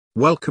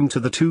Welcome to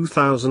the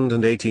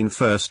 2018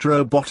 First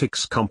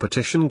Robotics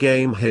Competition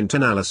Game Hint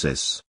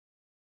Analysis.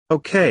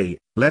 Okay,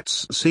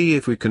 let's see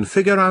if we can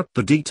figure out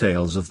the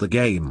details of the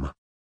game.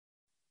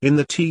 In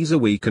the teaser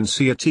we can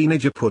see a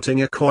teenager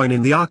putting a coin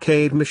in the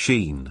arcade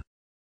machine.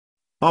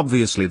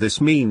 Obviously this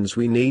means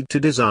we need to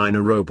design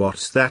a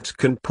robot that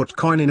can put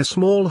coin in a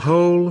small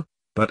hole,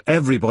 but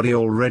everybody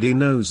already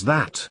knows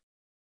that.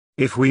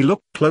 If we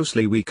look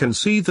closely we can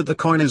see that the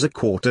coin is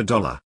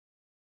 $0.25.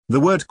 The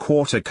word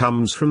quarter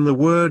comes from the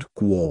word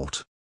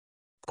quart.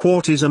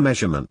 Quart is a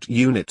measurement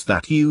unit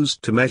that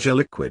used to measure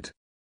liquid.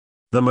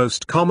 The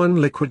most common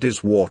liquid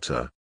is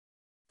water.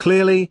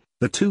 Clearly,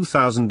 the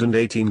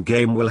 2018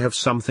 game will have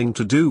something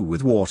to do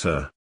with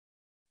water.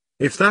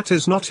 If that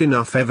is not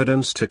enough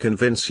evidence to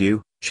convince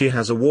you, she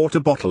has a water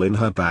bottle in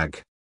her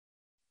bag.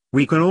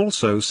 We can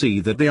also see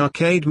that the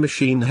arcade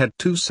machine had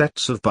two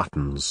sets of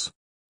buttons.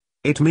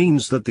 It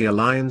means that the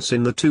alliance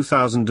in the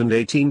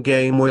 2018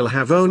 game will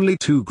have only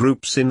two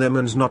groups in them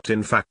and not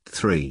in fact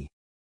three.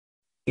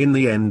 In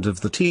the end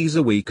of the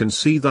teaser we can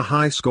see the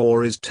high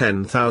score is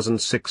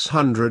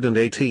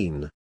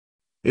 10,618.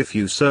 If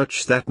you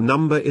search that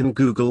number in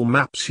Google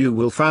Maps you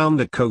will find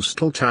a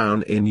coastal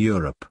town in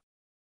Europe.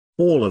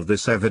 All of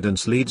this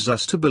evidence leads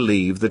us to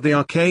believe that the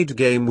arcade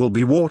game will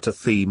be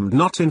water-themed,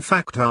 not in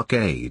fact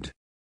arcade.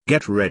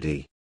 Get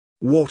ready.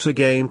 Water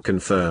game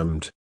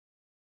confirmed.